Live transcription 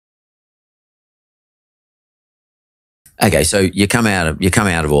Okay, so you come out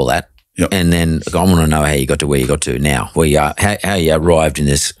of all that, and then look, I want to know how you got to where you got to now. Where you are, how you arrived in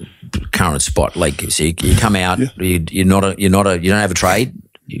this current spot. Like, so you come out, you don't have a trade.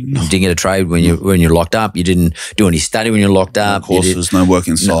 You didn't get a trade when you're locked up. You didn't do any study when you're locked up. No courses, no work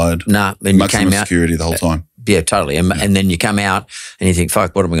inside. No, and you came out security the whole time. Yeah, totally. And then you come out and you think,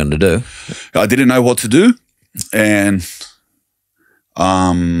 fuck, what am I going to do? I didn't know what to do, and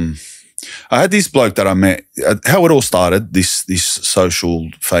I had this bloke that I met. How it all started, this social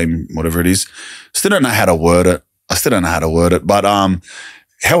fame, whatever it is. Still don't know how to word it. But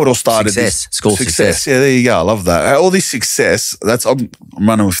how it all started. Success. Yeah, there you go. I love that. All this success. I'm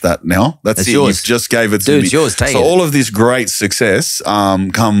running with that now. That's it. Yours. You've just gave it to me. Dude, it's yours. Take it. So all of this great success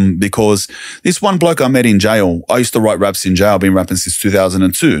come because this one bloke I met in jail. I used to write raps in jail. I've been rapping since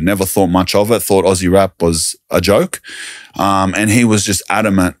 2002. Never thought much of it. Thought Aussie rap was a joke. And he was just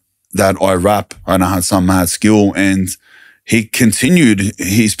adamant that I rap and I had some mad skill, and he continued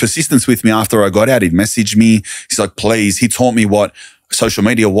his persistence with me after I got out. He'd message me. He's like, please. He taught me what social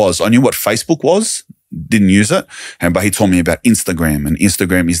media was. I knew what Facebook was, didn't use it, but he taught me about Instagram, and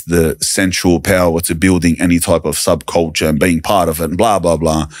Instagram is the central power to building any type of subculture and being part of it and blah, blah,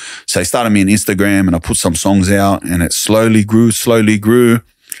 blah. So he started me on Instagram, and I put some songs out, and it slowly grew.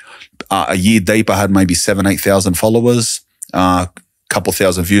 A year deep, I had maybe 7,000-8,000 followers, couple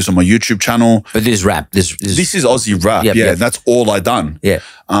thousand views on my YouTube channel. But this rap, this is Aussie rap. Yep. That's all I done. Yeah.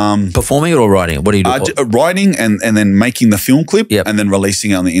 Performing it or writing it? What do you do? Writing and then making the film clip and then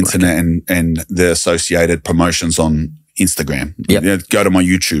releasing it on the internet and the associated promotions on Instagram. Yep. Go to my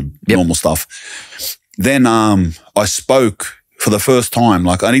YouTube, normal stuff. Then I spoke for the first time.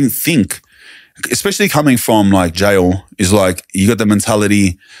 Like, I didn't think, especially coming from like jail, is like you got the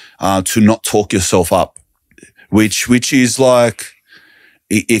mentality to not talk yourself up, which is like,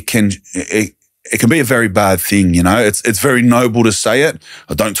 it can be a very bad thing, you know. It's very noble to say it.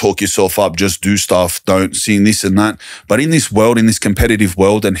 Don't talk yourself up, just do stuff, don't sing this and that. But in this world, in this competitive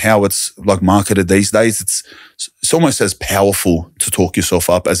world and how it's like marketed these days, it's almost as powerful to talk yourself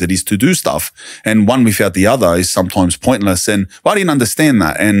up as it is to do stuff. And one without the other is sometimes pointless. And I didn't understand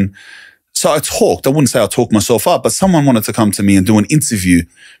that. And so I wouldn't say I talked myself up, but someone wanted to come to me and do an interview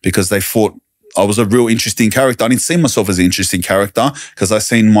because they thought I was a real interesting character. I didn't see myself as an interesting character because I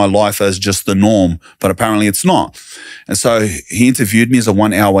seen my life as just the norm, but apparently it's not. And so he interviewed me as a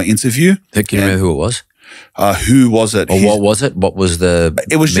 1-hour interview. Can you remember who it was? Who was it? Or what was it? What was the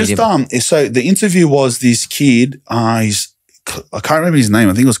It was medium? So the interview was this kid, I can't remember his name.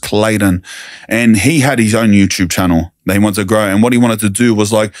 I think it was Clayton. And he had his own YouTube channel that he wanted to grow. And what he wanted to do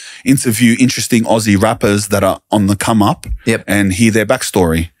was like interview interesting Aussie rappers that are on the come up and hear their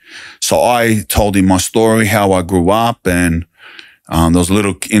backstory. So I told him my story, how I grew up, and there was a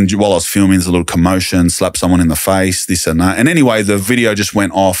little, while I was filming, there's a little commotion, slapped someone in the face, this and that. And anyway, the video just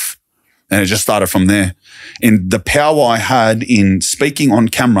went off and it just started from there. And the power I had in speaking on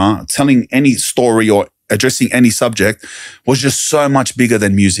camera, telling any story or addressing any subject was just so much bigger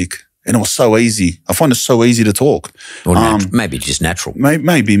than music. And it was so easy. I find it so easy to talk. Or maybe just natural.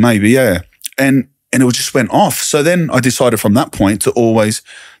 Maybe, yeah. And it just went off. So then I decided from that point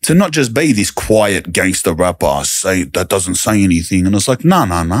to not just be this quiet gangster rapper that doesn't say anything. And I was like, no.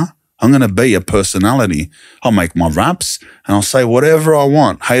 I'm going to be a personality. I'll make my raps and I'll say whatever I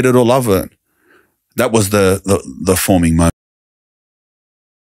want, hate it or love it. That was the forming moment.